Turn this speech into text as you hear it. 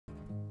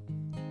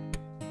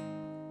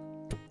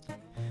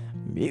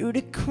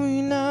Beauty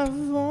queen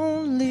of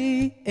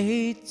only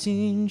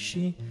 18,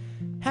 she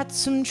had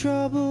some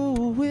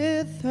trouble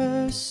with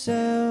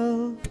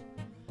herself.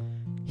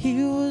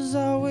 He was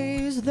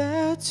always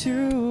there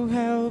to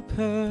help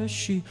her.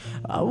 She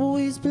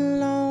always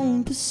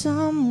belonged to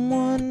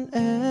someone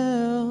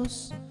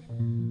else.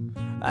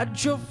 I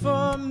drove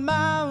for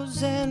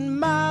miles and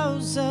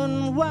miles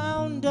and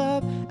wound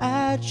up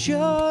at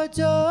your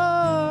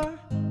door.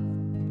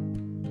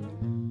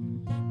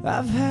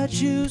 I've had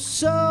you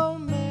so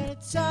many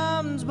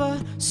times,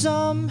 but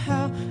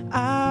somehow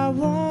I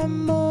want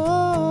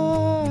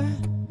more.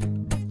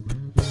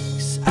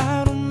 'Cause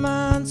I don't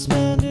mind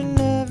spending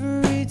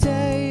every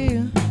day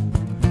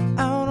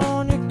out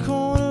on your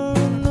corner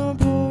in the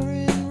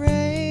pouring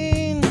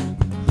rain.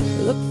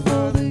 Look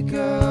for the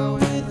girl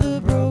with the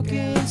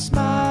broken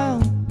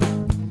smile.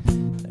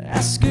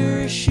 Ask her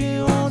if she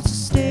wants to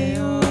stay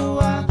a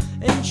while,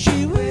 and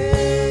she will.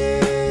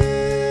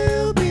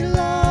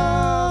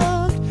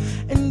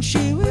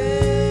 She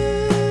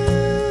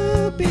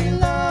will be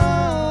loved.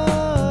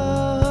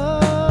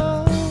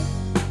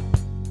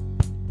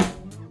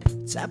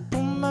 Tap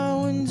on my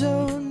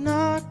window,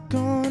 knock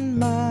on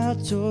my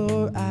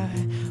door. I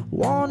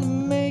wanna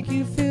make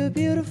you feel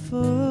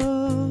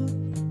beautiful.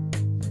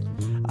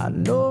 I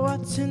know I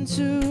tend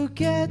to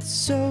get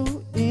so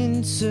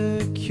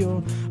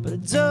insecure, but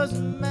it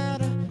doesn't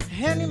matter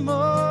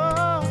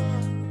anymore.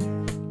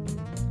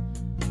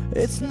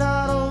 It's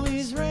not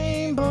always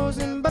rainbows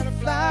and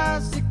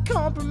butterflies that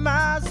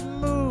compromise and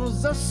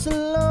moves us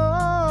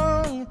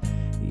along.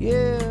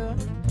 Yeah,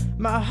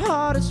 my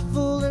heart is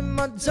full and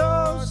my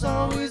door's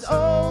always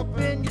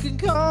open. You can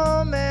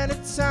come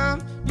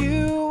anytime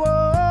you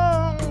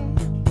want.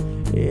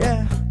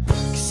 Yeah,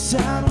 'cause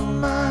I don't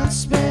mind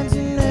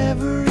spending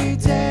every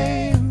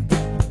day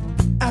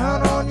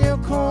out on your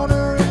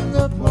corner in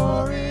the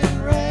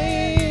pouring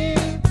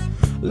rain.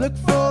 Look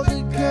for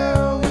the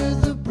girl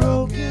with the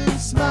broken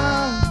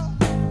smile.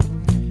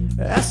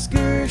 Ask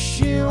her if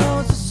she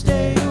wants to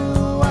stay a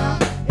while,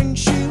 and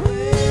she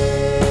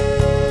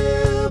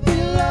will be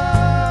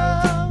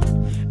loved,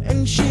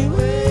 and she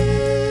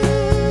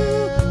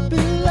will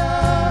be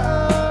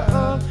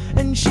loved,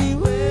 and she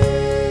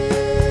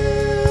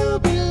will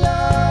be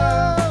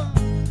loved,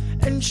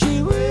 and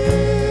she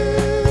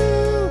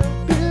will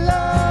be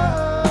loved.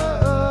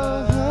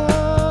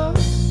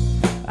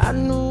 I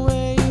know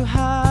where you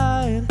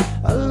hide,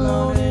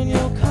 alone in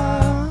your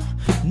car.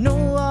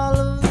 Know all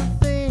of the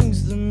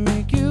things that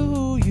make you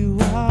who you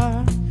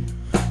are.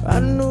 I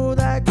know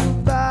that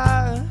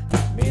goodbye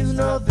means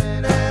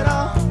nothing at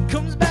all.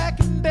 Comes back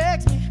and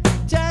begs me to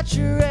touch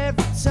her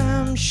every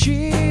time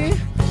she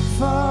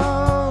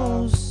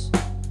falls.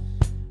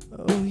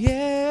 Oh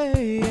yeah,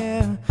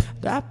 yeah.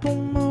 Tap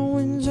on my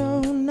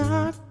window,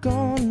 knock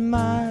on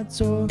my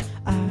door.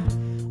 I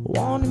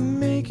wanna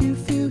make you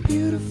feel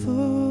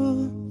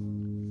beautiful.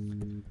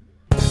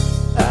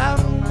 I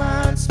don't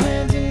mind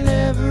spending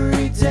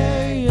every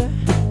day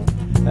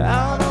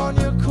out on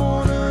your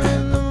corner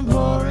in the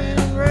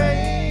pouring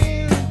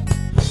rain.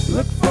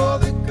 Look for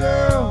the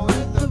girl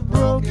with the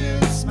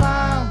broken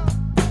smile.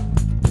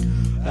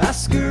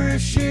 Ask her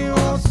if she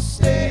wants to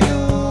stay a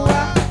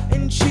while,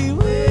 and she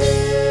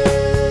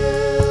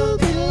will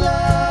be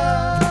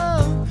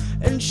loved,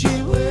 and she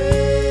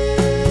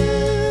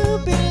will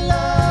be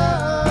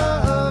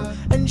loved,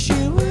 and she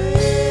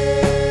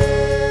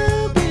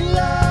will be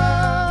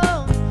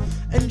loved,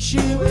 and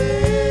she will.